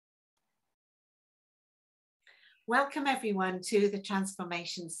Welcome everyone to the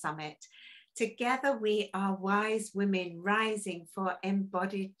Transformation Summit. Together we are wise women rising for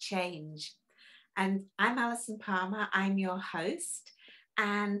embodied change. And I'm Alison Palmer, I'm your host.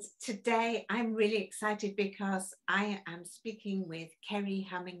 And today I'm really excited because I am speaking with Kerri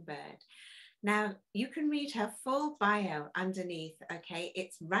Hummingbird. Now, you can read her full bio underneath, okay?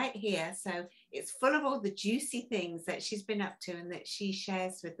 It's right here. So it's full of all the juicy things that she's been up to and that she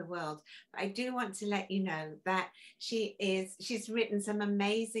shares with the world. But I do want to let you know that she's written some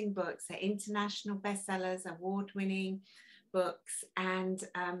amazing books, they're international bestsellers, award-winning books, and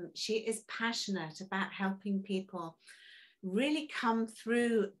she is passionate about helping people really come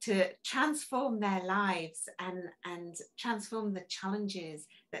through to transform their lives and transform the challenges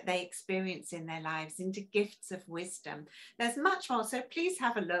that they experience in their lives into gifts of wisdom. There's much more, so please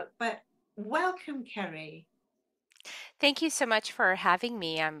have a look. But welcome, Kerri. Thank you so much for having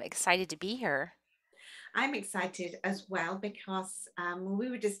me. I'm excited to be here. I'm excited as well because we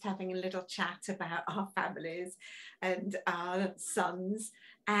were just having a little chat about our families and our sons.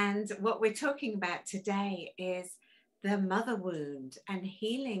 And what we're talking about today is the mother wound and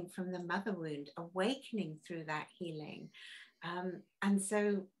healing from the mother wound, awakening through that healing. And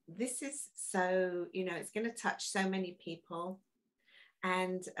so this is so, it's going to touch so many people.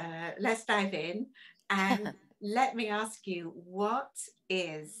 And let's dive in. And let me ask you, what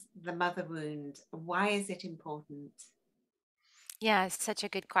is the mother wound? Why is it important? Yeah, it's such a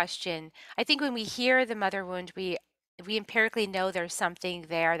good question. I think when we hear the mother wound, we empirically know there's something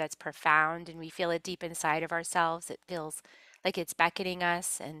there that's profound and we feel it deep inside of ourselves. It feels like it's beckoning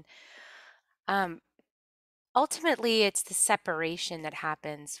us. And um, ultimately, it's the separation that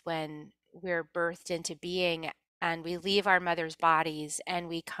happens when we're birthed into being and we leave our mother's bodies and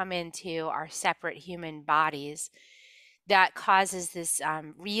we come into our separate human bodies that causes this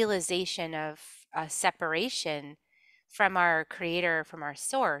realization of separation from our creator, from our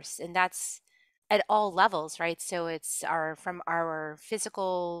source. And that's at all levels, right? So it's our from our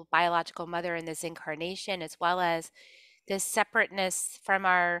physical, biological mother in this incarnation, as well as this separateness from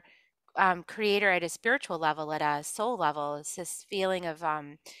our creator at a spiritual level, at a soul level. It's this feeling of,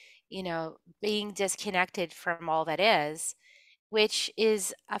 being disconnected from all that is, which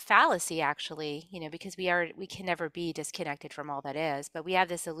is a fallacy actually, because we can never be disconnected from all that is, but we have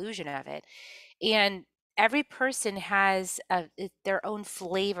this illusion of it. And every person has their own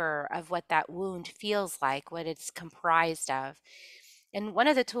flavor of what that wound feels like, what it's comprised of. And one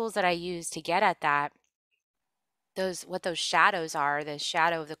of the tools that I use to get at that, those what those shadows are, the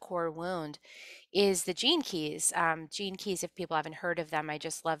shadow of the core wound, is the gene keys. Gene keys, if people haven't heard of them, I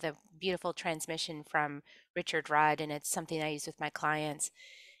just love the beautiful transmission from Richard Rudd, and it's something I use with my clients.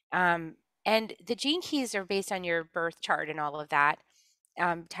 um, and the gene keys are based on your birth chart and all of that,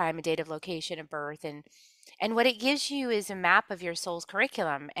 time and date of location of birth, and what it gives you is a map of your soul's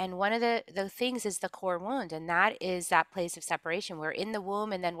curriculum. And one of the things is the core wound, and that is that place of separation. We're in the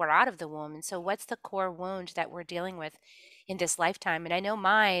womb and then we're out of the womb. And so what's the core wound that we're dealing with in this lifetime? And I know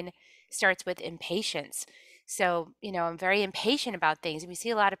mine starts with impatience. So, I'm very impatient about things. And we see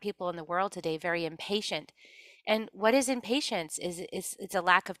a lot of people in the world today very impatient. And what is impatience? Is it's a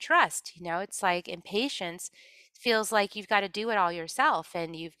lack of trust. It's like impatience feels like you've got to do it all yourself,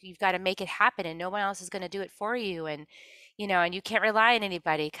 and you've got to make it happen, and no one else is going to do it for you. And and you can't rely on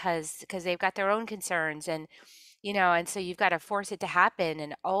anybody because they've got their own concerns, and so you've got to force it to happen.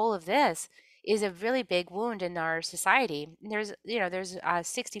 And all of this is a really big wound in our society. And there's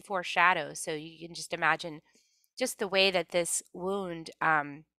 64 shadows, so you can just imagine just the way that this wound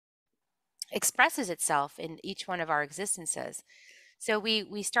expresses itself in each one of our existences. So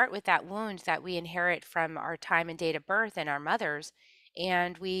we start with that wound that we inherit from our time and date of birth and our mothers,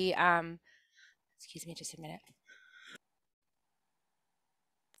 and we excuse me just a minute,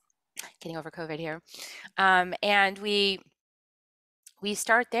 getting over COVID here, and we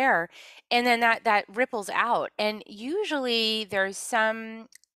start there, and then that ripples out, and usually there's some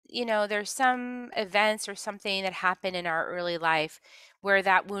events or something that happen in our early life where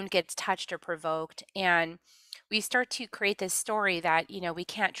that wound gets touched or provoked, and we start to create this story that we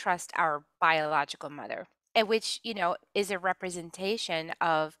can't trust our biological mother, and which is a representation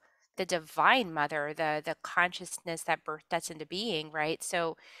of the divine mother, the consciousness that birthed us into being, right?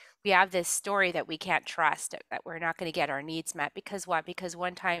 So we have this story that we can't trust, that we're not going to get our needs met because what? Because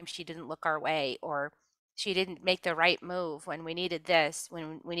one time she didn't look our way, or she didn't make the right move when we needed this,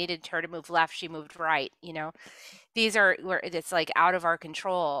 when we needed her to move left, she moved right. These are where it's like out of our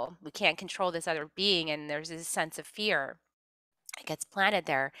control. We can't control this other being, and there's this sense of fear. It gets planted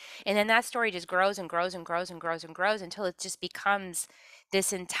there. And then that story just grows and grows and grows and grows and grows until it just becomes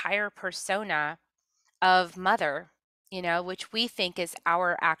this entire persona of mother, which we think is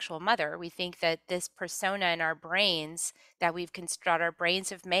our actual mother. We think that this persona in our brains that we've constructed, our brains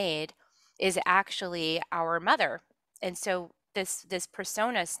have made, is actually our mother. And so this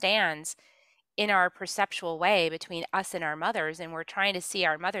persona stands in our perceptual way between us and our mothers, and we're trying to see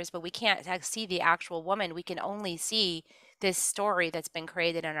our mothers, but we can't see the actual woman. We can only see this story that's been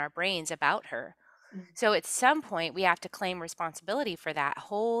created in our brains about her. Mm. So at some point, we have to claim responsibility for that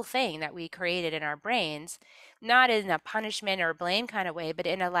whole thing that we created in our brains, not in a punishment or blame kind of way, but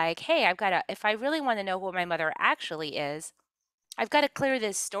in a like, hey, I've got to, if I really want to know who my mother actually is, I've got to clear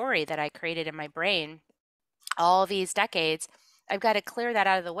this story that I created in my brain all these decades. I've got to clear that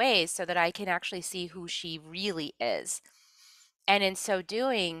out of the way so that I can actually see who she really is. And in so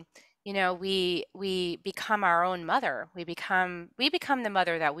doing, we become our own mother. We become the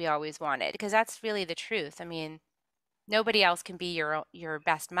mother that we always wanted, because that's really the truth. I mean, nobody else can be your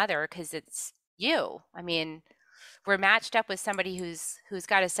best mother because it's you. I mean, we're matched up with somebody who's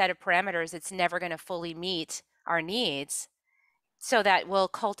got a set of parameters that's never going to fully meet our needs, so that we'll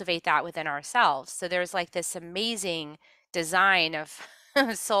cultivate that within ourselves. So there's like this amazing design of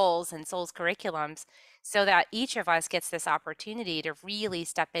souls and souls curriculums, so that each of us gets this opportunity to really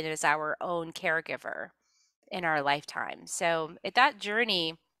step in as our own caregiver in our lifetime. So that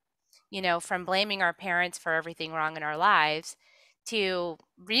journey, from blaming our parents for everything wrong in our lives to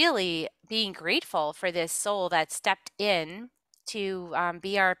really being grateful for this soul that stepped in to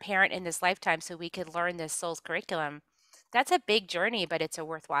be our parent in this lifetime so we could learn this soul's curriculum. That's a big journey, but it's a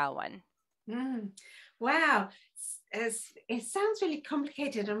worthwhile one. Mm. Wow. It sounds really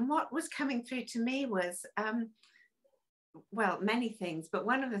complicated. And what was coming through to me was, well, many things, but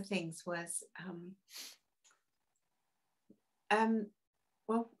one of the things was,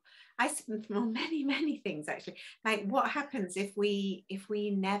 well, well, many things actually. Like, what happens if we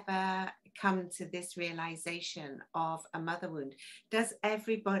never come to this realization of a mother wound? Does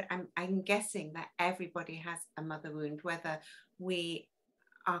everybody? I'm guessing that everybody has a mother wound, whether we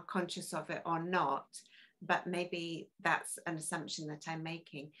are conscious of it or not. But maybe that's an assumption that I'm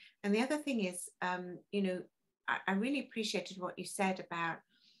making. And the other thing is, I really appreciated what you said about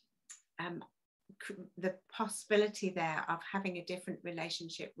um, the possibility there of having a different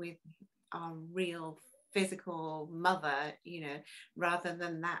relationship with our real physical mother, rather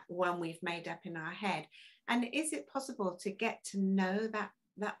than that one we've made up in our head. And is it possible to get to know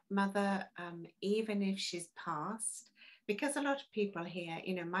that mother, even if she's passed? Because a lot of people here,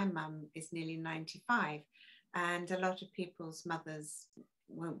 my mum is nearly 95, and a lot of people's mothers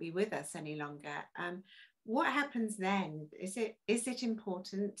won't be with us any longer. What happens then? Is it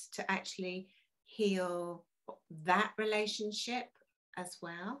important to actually heal that relationship as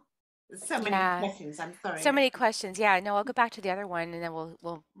well? So many Yeah, questions. I'm so sorry. many questions. Yeah, no, I'll go back to the other one and then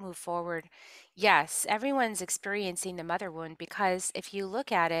we'll move forward. Yes, everyone's experiencing the mother wound, because if you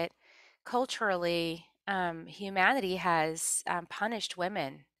look at it culturally, humanity has punished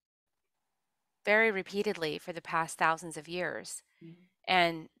women very repeatedly for the past thousands of years. Mm.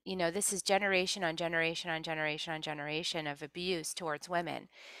 And, this is generation on generation on generation on generation of abuse towards women.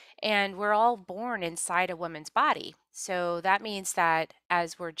 And we're all born inside a woman's body. So that means that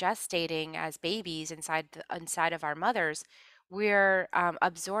as we're gestating as babies inside of our mothers, we're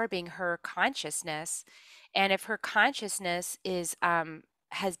absorbing her consciousness. And if her consciousness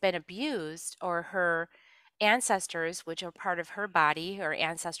has been abused, or her ancestors, which are part of her body or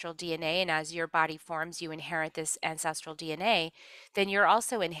ancestral DNA, and as your body forms, you inherit this ancestral DNA, then you're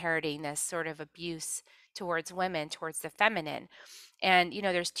also inheriting this sort of abuse towards women, towards the feminine. And,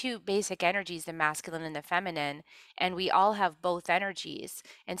 there's two basic energies, the masculine and the feminine, and we all have both energies.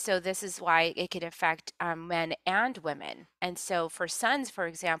 And so this is why it could affect men and women. And so for sons, for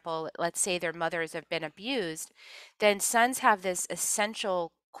example, let's say their mothers have been abused, then sons have this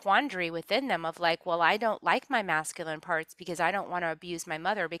essential quandary within them of like, well, I don't like my masculine parts because I don't want to abuse my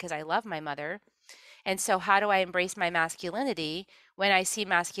mother because I love my mother. And so, how do I embrace my masculinity when I see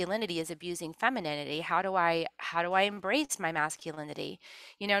masculinity as abusing femininity? How do I embrace my masculinity?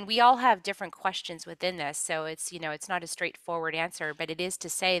 And we all have different questions within this. So it's not a straightforward answer, but it is to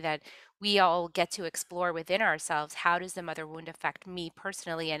say that we all get to explore within ourselves, how does the mother wound affect me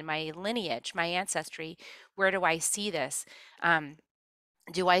personally and my lineage, my ancestry? Where do I see this?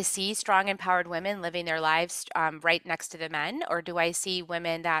 Do I see strong, empowered women living their lives right next to the men? Or do I see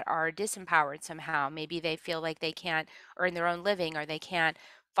women that are disempowered somehow? Maybe they feel like they can't earn their own living, or they can't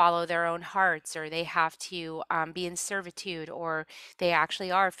follow their own hearts, or they have to be in servitude, or they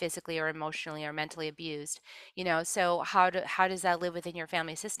actually are physically or emotionally or mentally abused. So how does that live within your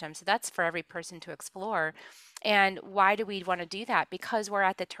family system? So that's for every person to explore. And why do we want to do that? Because we're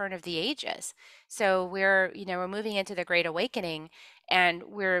at the turn of the ages. So we're moving into the Great Awakening, and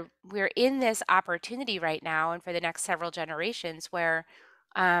we're in this opportunity right now and for the next several generations where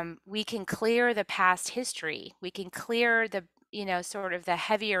we can clear the past history. We can clear sort of the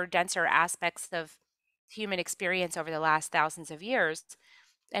heavier, denser aspects of human experience over the last thousands of years,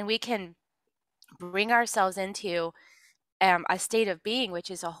 and we can bring ourselves into a state of being, which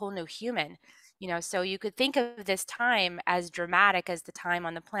is a whole new human. So you could think of this time as dramatic as the time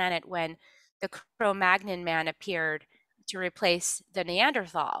on the planet when the Cro-Magnon man appeared to replace the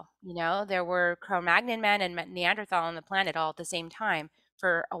Neanderthal. There were Cro-Magnon man and Neanderthal on the planet all at the same time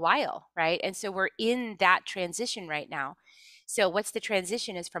for a while, right? And so we're in that transition right now. So what's the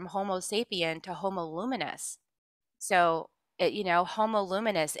transition is from Homo sapien to Homo luminous. So, Homo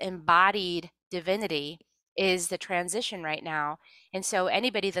luminous, embodied divinity, is the transition right now. And so,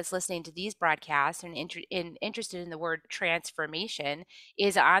 anybody that's listening to these broadcasts and interested in the word transformation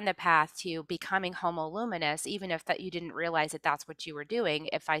is on the path to becoming Homo luminous, even if that you didn't realize that that's what you were doing.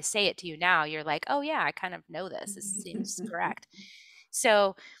 If I say it to you now, you're like, oh, yeah, I kind of know this. This seems correct.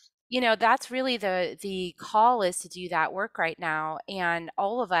 So, that's really the call, is to do that work right now, and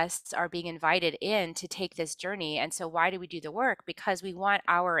all of us are being invited in to take this journey. And so why do we do the work? Because we want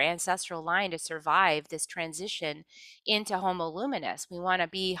our ancestral line to survive this transition into Homo luminous. We want to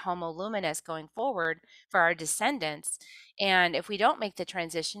be Homo luminous going forward for our descendants. And if we don't make the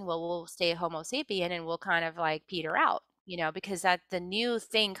transition, well, we'll stay Homo sapien and we'll kind of like peter out, because that the new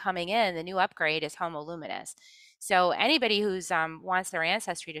thing coming in, the new upgrade, is Homo luminous. So anybody who's wants their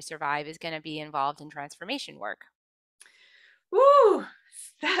ancestry to survive is going to be involved in transformation work. Ooh,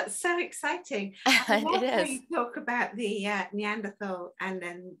 that's so exciting. I It love how is. you talk about the Neanderthal and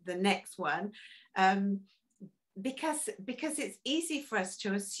then the next one, um, because it's easy for us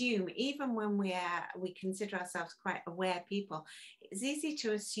to assume, even when we consider ourselves quite aware people, it's easy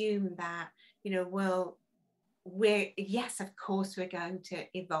to assume that, well, yes, of course we're going to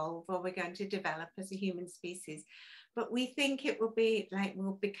evolve, or we're going to develop as a human species, but we think it will be like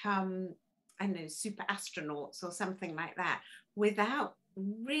we'll become, I don't know, super astronauts or something like that, without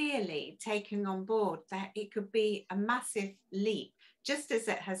really taking on board that it could be a massive leap, just as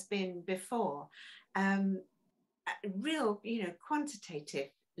it has been before. A real, quantitative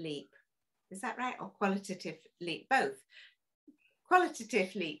leap. Is that right? Or qualitative leap? Both.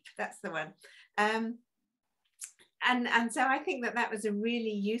 Qualitative leap, that's the one. And so I think that was a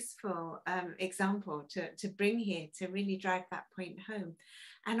really useful example to bring here, to really drive that point home.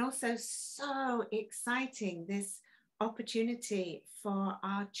 And also so exciting, this opportunity for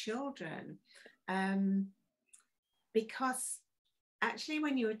our children, because actually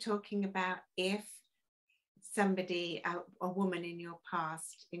when you were talking about if somebody, a woman in your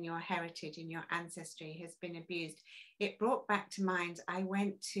past, in your heritage, in your ancestry has been abused, it brought back to mind, I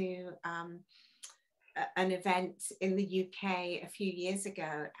went to an event in the UK a few years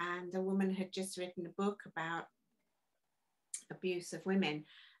ago, and a woman had just written a book about abuse of women.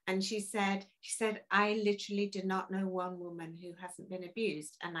 And she said, I literally do not know one woman who hasn't been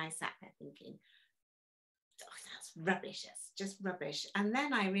abused. And I sat there thinking, oh, that's rubbish. That's just rubbish. And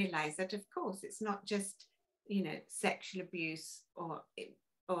then I realized that, of course, it's not just, sexual abuse or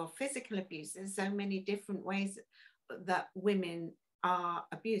physical abuse. There's so many different ways that women are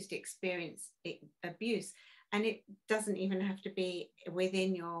abused, experience abuse. And it doesn't even have to be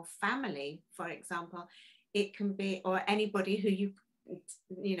within your family, for example. It can be, or anybody who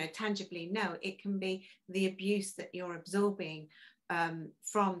you tangibly know. It can be the abuse that you're absorbing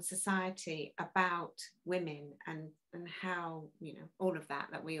from society about women, and how, all of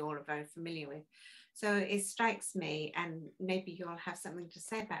that we all are very familiar with. So it strikes me, and maybe you'll have something to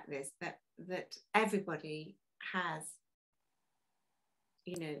say about this, that everybody has,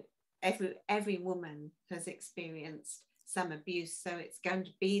 every woman has experienced some abuse, so it's going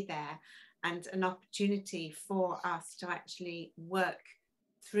to be there, and an opportunity for us to actually work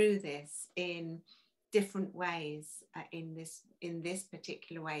through this in different ways, in this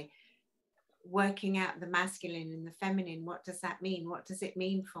particular way, working out the masculine and the feminine. What does that mean? What does it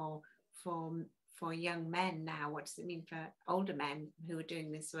mean for young men now? What does it mean for older men who are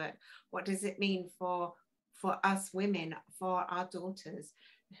doing this work? What does it mean for us women, for our daughters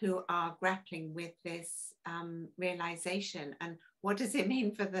who are grappling with this realization? And what does it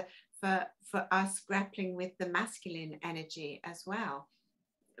mean for us grappling with the masculine energy as well?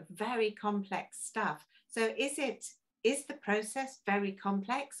 Very complex stuff. So is the process very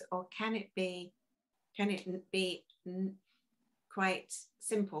complex, or can it be quite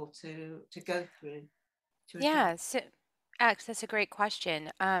simple to go through? Yeah. So That's a great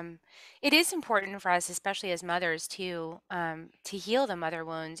question. It is important for us, especially as mothers, to heal the mother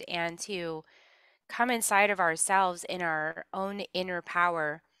wounds and to come inside of ourselves in our own inner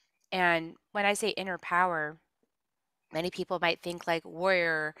power. And when I say inner power, many people might think like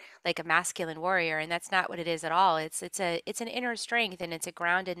warrior, like a masculine warrior, and that's not what it is at all. It's an inner strength, and it's a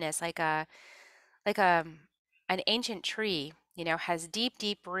groundedness, like an ancient tree, has deep,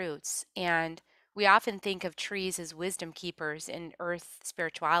 deep roots. And we often think of trees as wisdom keepers in earth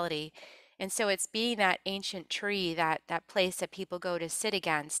spirituality. And so it's being that ancient tree, that place that people go to sit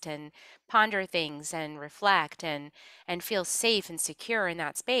against and ponder things and reflect and feel safe and secure in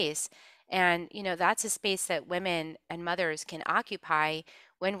that space. And that's a space that women and mothers can occupy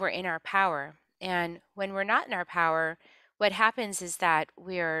when we're in our power. And when we're not in our power, what happens is that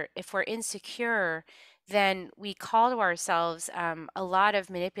if we're insecure, then we call to ourselves a lot of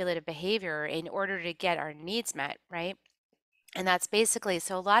manipulative behavior in order to get our needs met, right? And that's basically,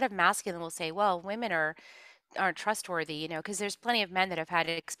 so a lot of masculine will say, well, women aren't trustworthy, because there's plenty of men that have had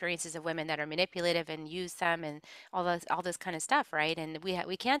experiences of women that are manipulative and use them and all this kind of stuff, right? And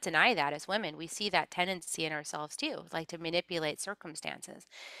we can't deny that as women. We see that tendency in ourselves too, like to manipulate circumstances.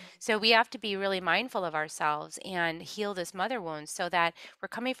 So we have to be really mindful of ourselves and heal this mother wound so that we're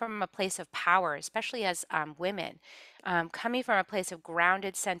coming from a place of power, especially as women. Coming from a place of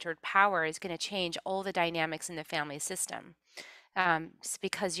grounded, centered power is going to change all the dynamics in the family system,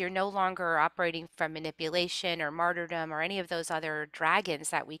 because you're no longer operating from manipulation or martyrdom or any of those other dragons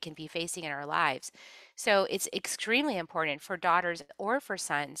that we can be facing in our lives. So it's extremely important for daughters or for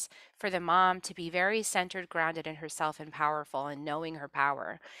sons for the mom to be very centered, grounded in herself and powerful and knowing her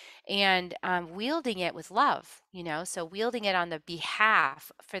power and wielding it with love, so wielding it on the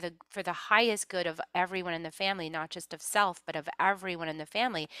behalf for the highest good of everyone in the family, not just of self, but of everyone in the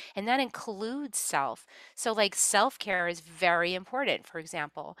family. And that includes self. So, like, self care is very important, for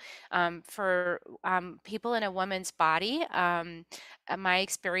example, for people in a woman's body. My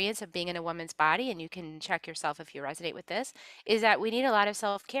experience of being in a woman's body, and you can check yourself if you resonate with this, is that we need a lot of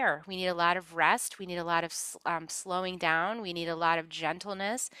self care. We need a lot of rest. We need a lot of slowing down. We need a lot of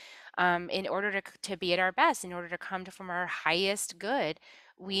gentleness in order to be at our best, in order to come from our highest good.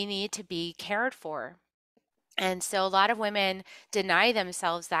 We need to be cared for. And so a lot of women deny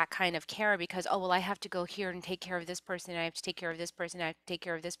themselves that kind of care because, oh, well, I have to go here and take care of this person. I have to take care of this person. I have to take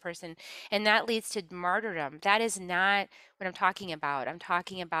care of this person. And that leads to martyrdom. That is not what I'm talking about. I'm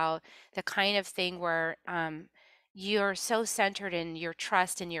talking about the kind of thing where you're so centered in your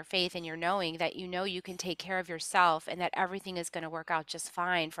trust and your faith and your knowing that you can take care of yourself and that everything is going to work out just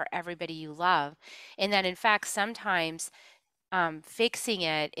fine for everybody you love. And that, in fact, sometimes fixing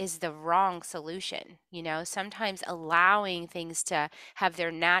it is the wrong solution. Sometimes allowing things to have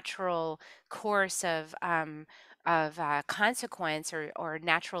their natural course of consequence or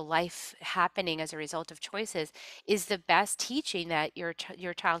natural life happening as a result of choices is the best teaching that your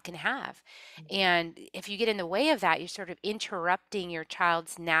child can have. And if you get in the way of that, you're sort of interrupting your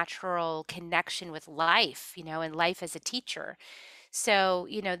child's natural connection with life, and life as a teacher. So,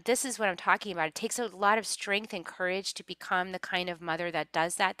 this is what I'm talking about. It takes a lot of strength and courage to become the kind of mother that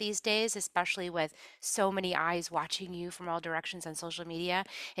does that these days, especially with so many eyes watching you from all directions on social media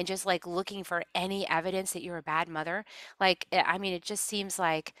and just like looking for any evidence that you're a bad mother. Like, I mean, it just seems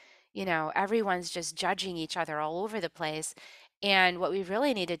like, everyone's just judging each other all over the place. And what we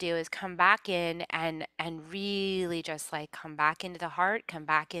really need to do is come back in and really just like come back into the heart, come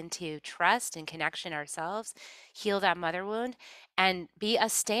back into trust and connection ourselves, heal that mother wound and be a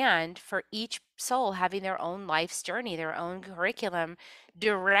stand for each soul having their own life's journey, their own curriculum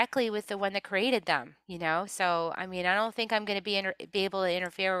directly with the one that created them. So, I mean, I don't think I'm going to be able to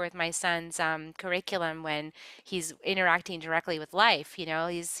interfere with my son's curriculum when he's interacting directly with life.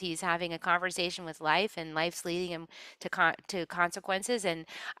 He's having a conversation with life, and life's leading him to consequences. And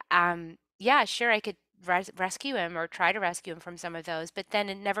yeah, sure, I could rescue him or try to rescue him from some of those, but then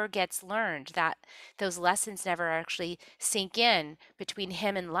it never gets learned. That those lessons never actually sink in between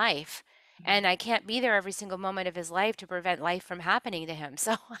him and life. And I can't be there every single moment of his life to prevent life from happening to him.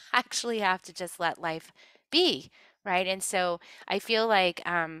 So I actually have to just let life be, right? And so I feel like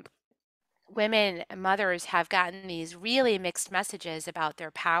women mothers have gotten these really mixed messages about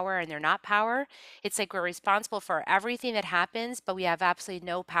their power and their not power. It's like we're responsible for everything that happens, but we have absolutely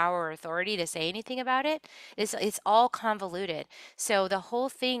no power or authority to say anything about it. It's all convoluted. So the whole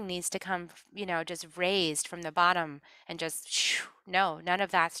thing needs to come, just raised from the bottom and just no, none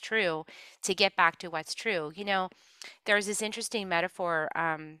of that's true, to get back to what's true. There's this interesting metaphor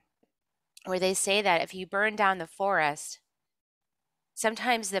where they say that if you burn down the forest,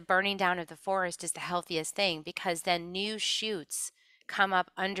 sometimes the burning down of the forest is the healthiest thing because then new shoots come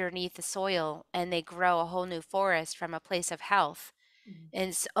up underneath the soil and they grow a whole new forest from a place of health. Mm. And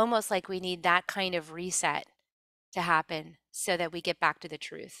it's almost like we need that kind of reset to happen so that we get back to the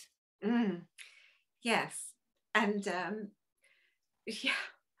truth. Mm. Yes. And yeah,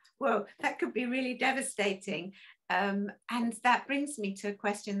 well, that could be really devastating. And that brings me to a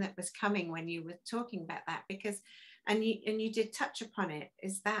question that was coming when you were talking about that, because, and you did touch upon it,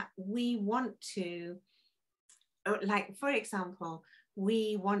 is that we want to, like, for example,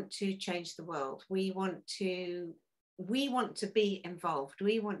 we want to change the world. We want to be involved.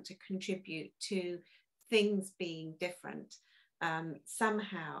 We want to contribute to things being different,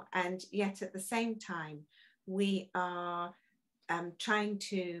 somehow. And yet at the same time, we are trying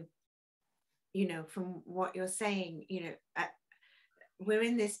to, from what you're saying, we're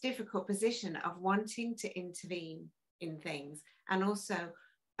in this difficult position of wanting to intervene in things, and also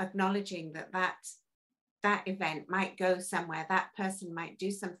acknowledging that event might go somewhere, that person might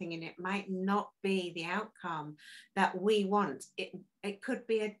do something, and it might not be the outcome that we want. It could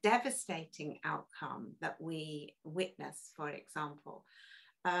be a devastating outcome that we witness, for example.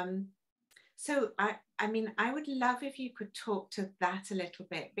 um, so I mean, I would love if you could talk to that a little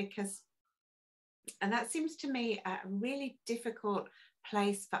bit, because, and that seems to me a really difficult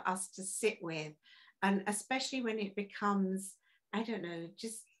place for us to sit with, and especially when it becomes, I don't know,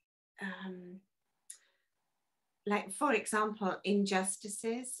 just um, like, for example,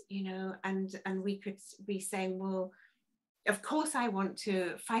 injustices, and we could be saying, well, of course I want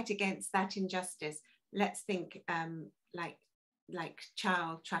to fight against that injustice. Let's think, like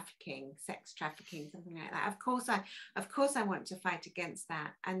child trafficking, sex trafficking, something like that. Of course I want to fight against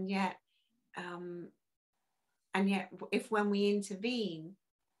that. Um, and yet if when we intervene,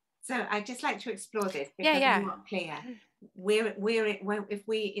 so I'd just like to explore this Yeah, because I'm yeah. not clear. Mhm. If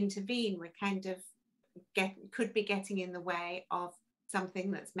we intervene, we're kind of could be getting in the way of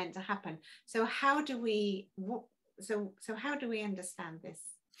something that's meant to happen. So how do we so how do we understand this?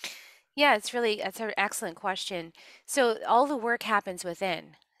 Yeah, that's an excellent question. So all the work happens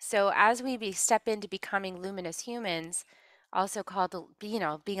within. So as step into becoming luminous humans, also called, being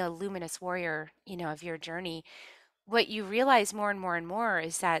a luminous warrior, of your journey, what you realize more and more and more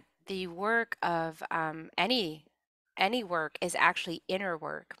is that the work of any work is actually inner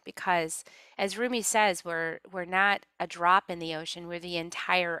work, because as Rumi says, we're not a drop in the ocean, we're the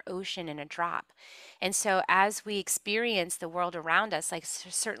entire ocean in a drop. And so as we experience the world around us, like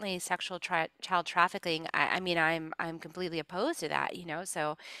certainly sexual child trafficking, I mean, I'm completely opposed to that,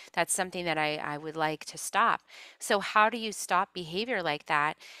 so that's something that I would like to stop. So how do you stop behavior like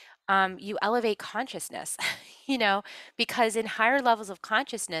that? You elevate consciousness, you know, because in higher levels of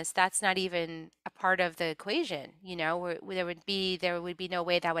consciousness, that's not even a part of the equation, where there would be no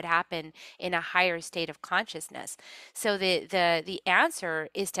way that would happen in a higher state of consciousness. So the answer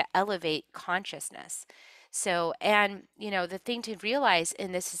is to elevate consciousness. So, and the thing to realize,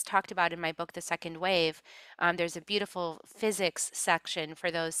 and this is talked about in my book, The Second Wave. There's a beautiful physics section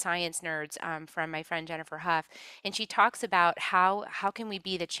for those science nerds, from my friend Jennifer Huff, and she talks about how can we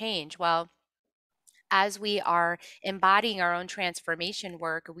be the change. Well, as we are embodying our own transformation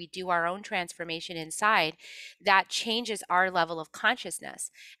work, we do our own transformation inside, that changes our level of consciousness.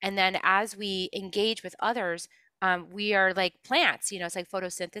 And then as we engage with others, we are like plants, it's like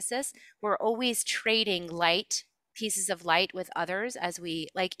photosynthesis. We're always trading light, pieces of light with others. As we,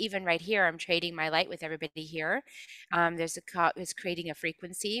 like, even right here, I'm trading my light with everybody here. It's creating a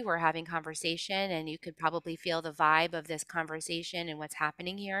frequency. We're having conversation, and you could probably feel the vibe of this conversation and what's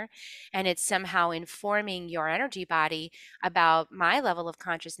happening here, and it's somehow informing your energy body about my level of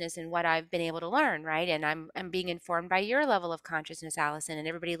consciousness and what I've been able to learn, right? And I'm being informed by your level of consciousness, Allison, and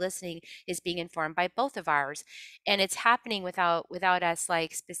everybody listening is being informed by both of ours. And it's happening without us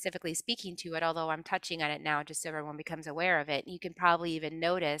like specifically speaking to it, although I'm touching on it now just so everyone becomes aware of it. You can probably even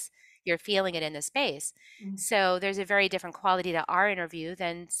notice you're feeling it in the space. Mm. So there's a very different quality to our interview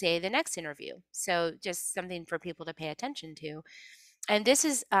than, say, the next interview. So just something for people to pay attention to. And this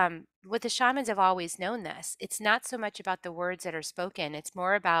is what the shamans have always known this. It's not so much about the words that are spoken, it's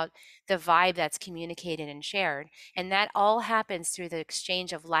more about the vibe that's communicated and shared. And that all happens through the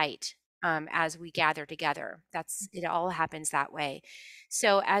exchange of light, as we gather together. It all happens that way.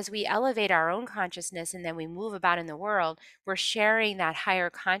 So as we elevate our own consciousness and then we move about in the world, we're sharing that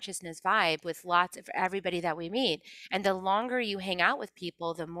higher consciousness vibe with lots of everybody that we meet. And the longer you hang out with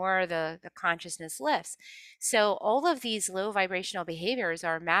people, the more the consciousness lifts. So all of these low vibrational behaviors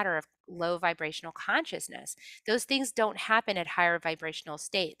are a matter of low vibrational consciousness. Those things don't happen at higher vibrational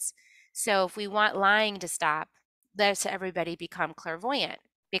states. So if we want lying to stop, lets everybody become clairvoyant.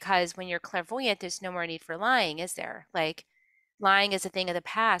 Because when you're clairvoyant, there's no more need for lying, is there? Like, lying is a thing of the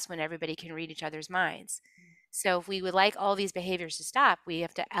past when everybody can read each other's minds. So if we would like all these behaviors to stop, we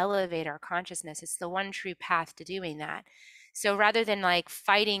have to elevate our consciousness. It's the one true path to doing that. So rather than like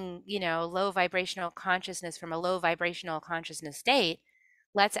fighting, low vibrational consciousness from a low vibrational consciousness state,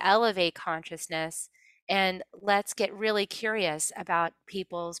 let's elevate consciousness and let's get really curious about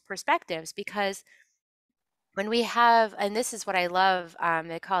people's perspectives. Because when we have, and this is what I love,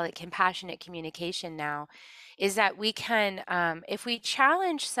 they call it compassionate communication now, is that we can, if we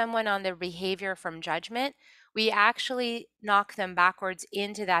challenge someone on their behavior from judgment, we actually knock them backwards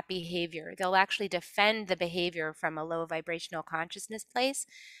into that behavior. They'll actually defend the behavior from a low vibrational consciousness place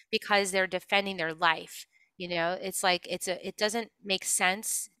because they're defending their life. It's like it doesn't make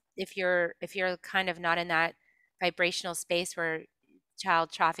sense if you're kind of not in that vibrational space where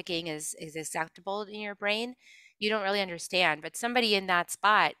child trafficking is acceptable in your brain. You don't really understand. But somebody in that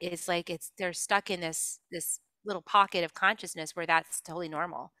spot is like they're stuck in this little pocket of consciousness where that's totally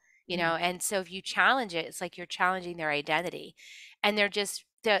normal. Mm. And so if you challenge it, it's like you're challenging their identity. And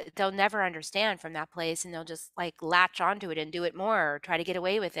they'll never understand from that place, and they'll just like latch onto it and do it more or try to get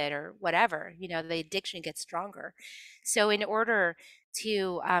away with it or whatever. The addiction gets stronger. So in order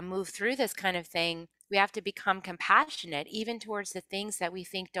to move through this kind of thing, we have to become compassionate, even towards the things that we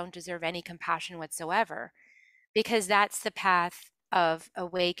think don't deserve any compassion whatsoever, because that's the path of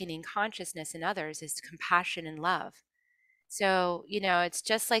awakening consciousness in others, is compassion and love. So, it's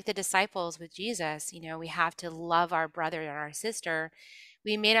just like the disciples with Jesus. We have to love our brother and our sister.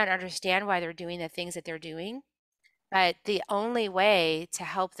 We may not understand why they're doing the things that they're doing, but the only way to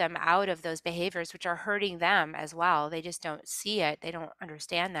help them out of those behaviors, which are hurting them as well, they just don't see it, they don't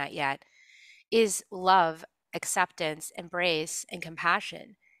understand that yet, is love, acceptance, embrace, and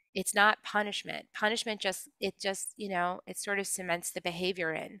compassion. It's not punishment. Punishment it sort of cements the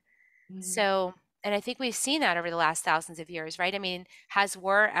behavior in. Mm. So, and I think we've seen that over the last thousands of years, right? I mean, has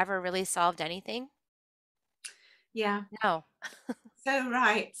war ever really solved anything? Yeah, No. so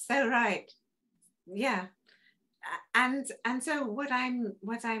right, so right. Yeah. And so what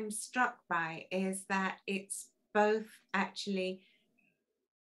I'm struck by is that it's both actually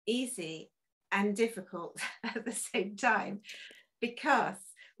easy and difficult at the same time, because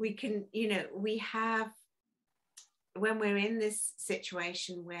we have, when we're in this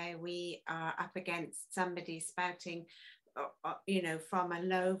situation where we are up against somebody spouting, from a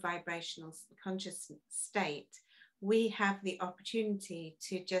low vibrational conscious state, we have the opportunity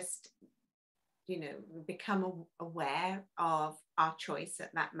to just, become aware of our choice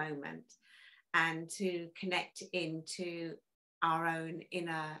at that moment, and to connect into our own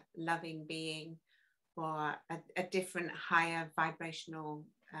inner loving being, or a different higher vibrational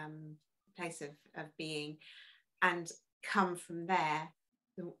place of being, and come from there.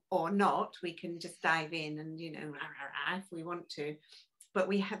 Or not, we can just dive in and, if we want to. But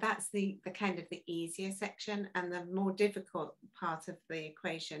we have, that's the kind of the easier section, and the more difficult part of the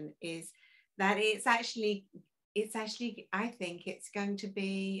equation is that it's actually I think it's going to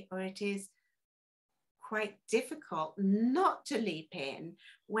be, or it is quite difficult not to leap in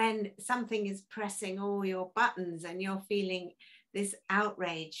when something is pressing all your buttons and you're feeling this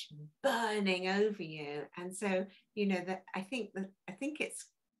outrage burning over you. And so, that I think it's,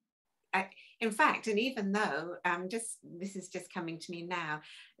 in fact, and even though, just this is just coming to me now,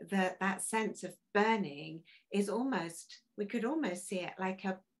 that sense of burning is almost, we could almost see it like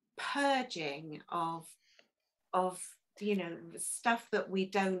a purging of stuff that we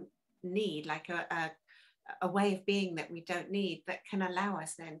don't need, like a way of being that we don't need, that can allow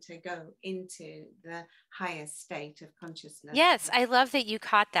us then to go into the highest state of consciousness. Yes, I love that you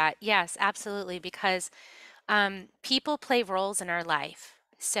caught that. Yes, absolutely. Because people play roles in our life.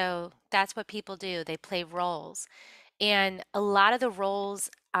 So that's what people do. They play roles. And a lot of the roles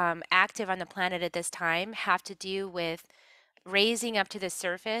active on the planet at this time have to do with raising up to the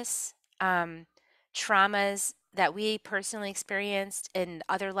surface traumas that we personally experienced in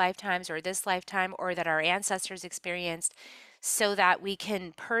other lifetimes or this lifetime, or that our ancestors experienced, so that we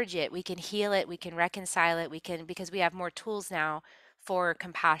can purge it, we can heal it, we can reconcile it, because we have more tools now for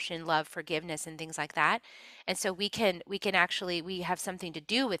compassion, love, forgiveness, and things like that. And so we can actually, we have something to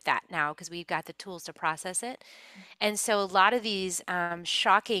do with that now because we've got the tools to process it. And so a lot of these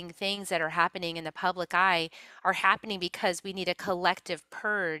shocking things that are happening in the public eye are happening because we need a collective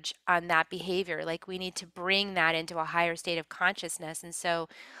purge on that behavior. Like, we need to bring that into a higher state of consciousness. And so,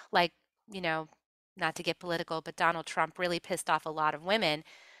 like, you know, not to get political, but Donald Trump really pissed off a lot of women,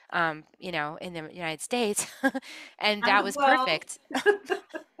 in the United States. And And that the was world. perfect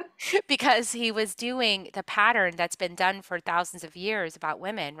because he was doing the pattern that's been done for thousands of years about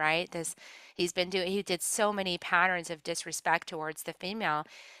women, right? This he did so many patterns of disrespect towards the female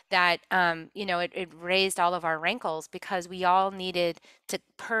that it raised all of our rankles because we all needed to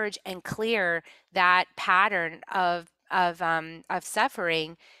purge and clear that pattern of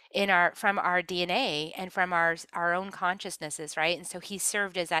suffering in our from our DNA and from our own consciousnesses, right? And so he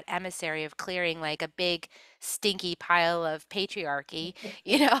served as that emissary of clearing like a big stinky pile of patriarchy,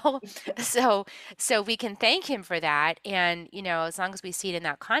 you know. So we can thank him for that, and as long as we see it in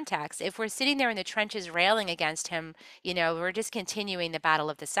that context. If we're sitting there in the trenches railing against him, we're just continuing the battle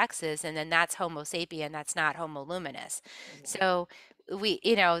of the sexes, and then that's Homo sapien, that's not Homo luminous. Yeah. So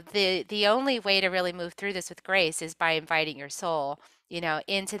the only way to really move through this with grace is by inviting your soul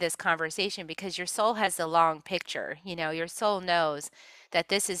into this conversation, because your soul has the long picture. Your soul knows that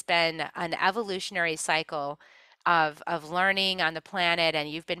this has been an evolutionary cycle of learning on the planet, and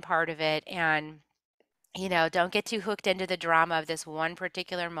you've been part of it. And don't get too hooked into the drama of this one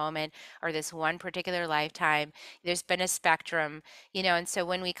particular moment or this one particular lifetime. There's been a spectrum, and so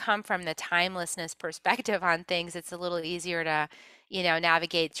when we come from the timelessness perspective on things, it's a little easier to,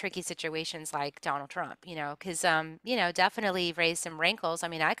 navigate tricky situations like Donald Trump, because, definitely raised some wrinkles. I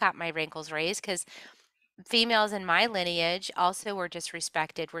mean, I got my wrinkles raised because females in my lineage also were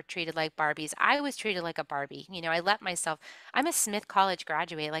disrespected, were treated like Barbies. I was treated like a Barbie. I let myself, I'm a Smith College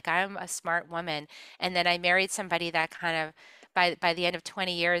graduate, like I'm a smart woman. And then I married somebody that kind of, by the end of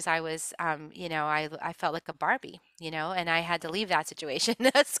 20 years, I was, I felt like a Barbie, and I had to leave that situation.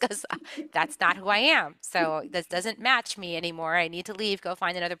 That's because that's not who I am. So this doesn't match me anymore. I need to leave, go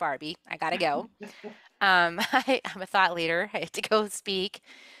find another Barbie. I gotta go. I'm a thought leader. I have to go speak.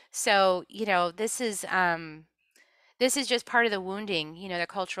 So, this is just part of the wounding, the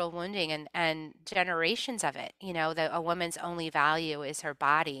cultural wounding and generations of it, that a woman's only value is her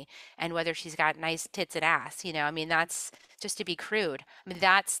body and whether she's got nice tits and ass, I mean, that's just to be crude. I mean,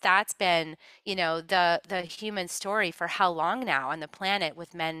 that's been, the human story for how long now on the planet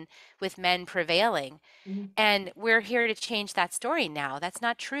with men prevailing. Mm. And we're here to change that story now. That's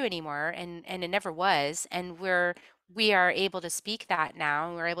not true anymore, and it never was. And we are able to speak that now.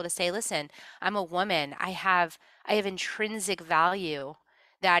 And we're able to say, listen, I'm a woman. I have intrinsic value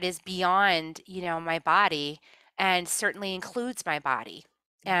that is beyond, my body, and certainly includes my body.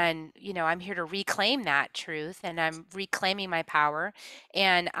 And I'm here to reclaim that truth, and I'm reclaiming my power,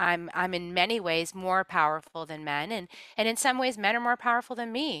 and I'm in many ways more powerful than men, and in some ways men are more powerful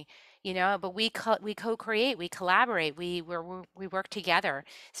than me, but we co-create, we collaborate, we work together.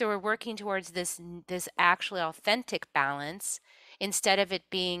 So we're working towards this actually authentic balance, instead of it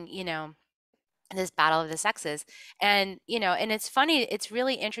being, this battle of the sexes. And and it's funny, it's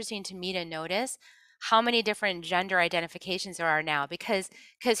really interesting to me to notice how many different gender identifications there are now, because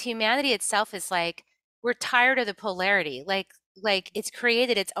humanity itself is like, we're tired of the polarity, like it's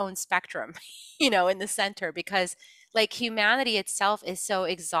created its own spectrum, in the center, because like humanity itself is so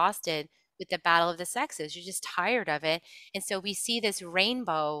exhausted with the battle of the sexes. You're just tired of it. And so we see this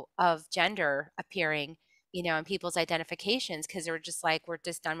rainbow of gender appearing, in people's identifications, because they're just like, we're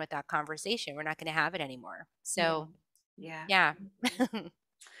just done with that conversation. We're not going to have it anymore. Yeah. So, Yeah. yeah.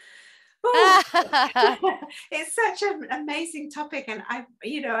 Oh, it's such an amazing topic, and I've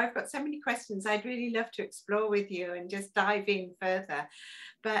got so many questions I'd really love to explore with you and just dive in further.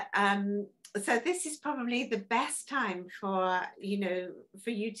 But so this is probably the best time for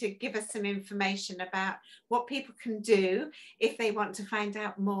you to give us some information about what people can do if they want to find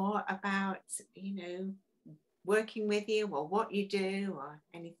out more about working with you, or what you do, or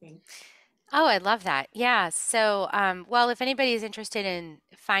anything. Oh, I love that. Yeah. So, well, if anybody is interested in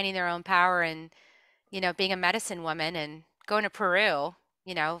finding their own power and, being a medicine woman and going to Peru,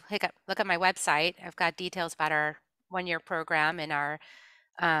 look at my website. I've got details about our 1 year program and our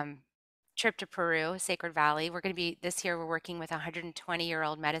um, trip to Peru, Sacred Valley. We're going to be this year, we're working with a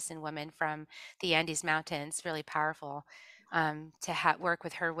 120-year-old medicine woman from the Andes Mountains, really powerful, to work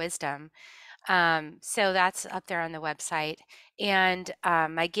with her wisdom. So that's up there on the website. And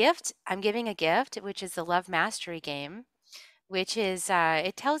my gift, I'm giving a gift, which is the Love Mastery game, which is,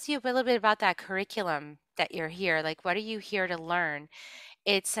 it tells you a little bit about that curriculum that you're here. Like, what are you here to learn?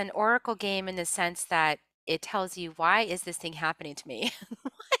 It's an oracle game in the sense that it tells you, why is this thing happening to me?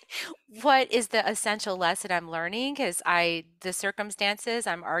 What is the essential lesson I'm learning? Because the circumstances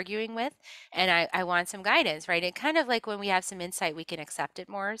I'm arguing with, and I want some guidance, right? And kind of like when we have some insight, we can accept it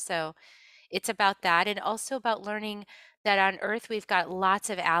more. So it's about that, and also about learning that on Earth we've got lots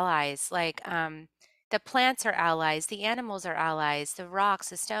of allies. Like The plants are allies, the animals are allies, the rocks,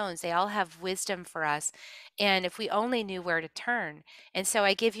 the stones, they all have wisdom for us. And if we only knew where to turn. And so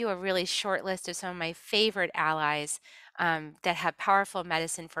I give you a really short list of some of my favorite allies that have powerful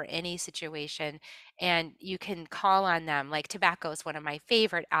medicine for any situation. And you can call on them. Like tobacco is one of my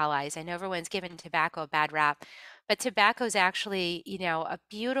favorite allies. I know everyone's given tobacco a bad rap, but tobacco is actually, a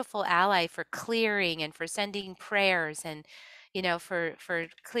beautiful ally for clearing and for sending prayers and, for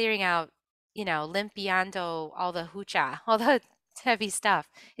clearing out limpiando all the hucha, all the heavy stuff.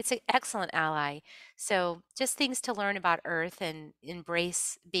 It's an excellent ally. So just things to learn about Earth and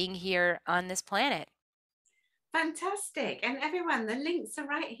embrace being here on this planet. Fantastic. And everyone, the links are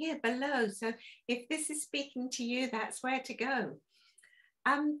right here below. So if this is speaking to you, that's where to go.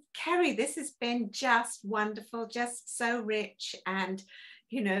 Kerri, this has been just wonderful, just so rich, and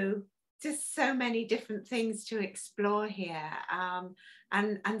you know, just so many different things to explore here,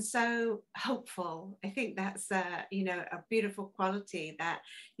 and so hopeful. I think that's a beautiful quality that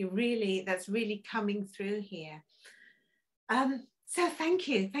that's really coming through here. So thank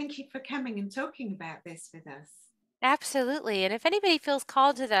you for coming and talking about this with us. Absolutely. And if anybody feels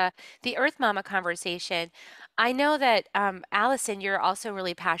called to the Earth Mama conversation, I know that Allison, you're also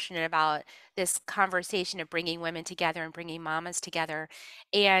really passionate about this conversation of bringing women together and bringing mamas together.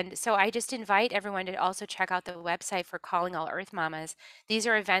 And so I just invite everyone to also check out the website for Calling All Earth Mamas. These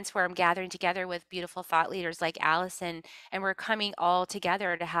are events where I'm gathering together with beautiful thought leaders like Allison, and we're coming all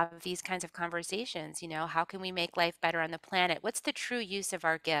together to have these kinds of conversations. How can we make life better on the planet? What's the true use of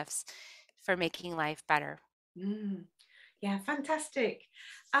our gifts for making life better? Mm. Yeah, fantastic.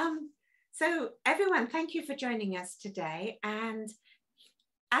 So everyone, thank you for joining us today. And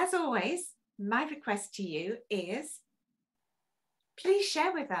as always, my request to you is please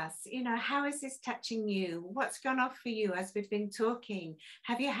share with us, how is this touching you? What's gone off for you as we've been talking?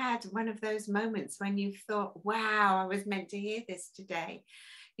 Have you had one of those moments when you thought, wow, I was meant to hear this today?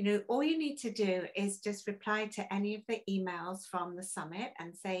 All you need to do is just reply to any of the emails from the summit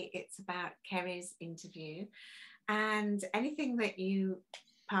and say it's about Kerri's interview. And anything that you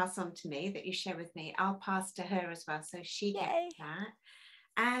pass on to me, that you share with me, I'll pass to her as well. So she gets Yay. that.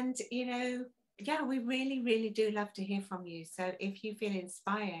 And, yeah, we really, really do love to hear from you. So if you feel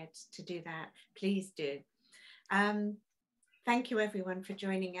inspired to do that, please do. Um, thank you, everyone, for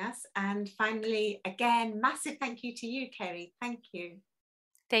joining us. And finally, again, massive thank you to you, Kerri. Thank you.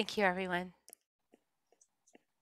 Thank you, everyone.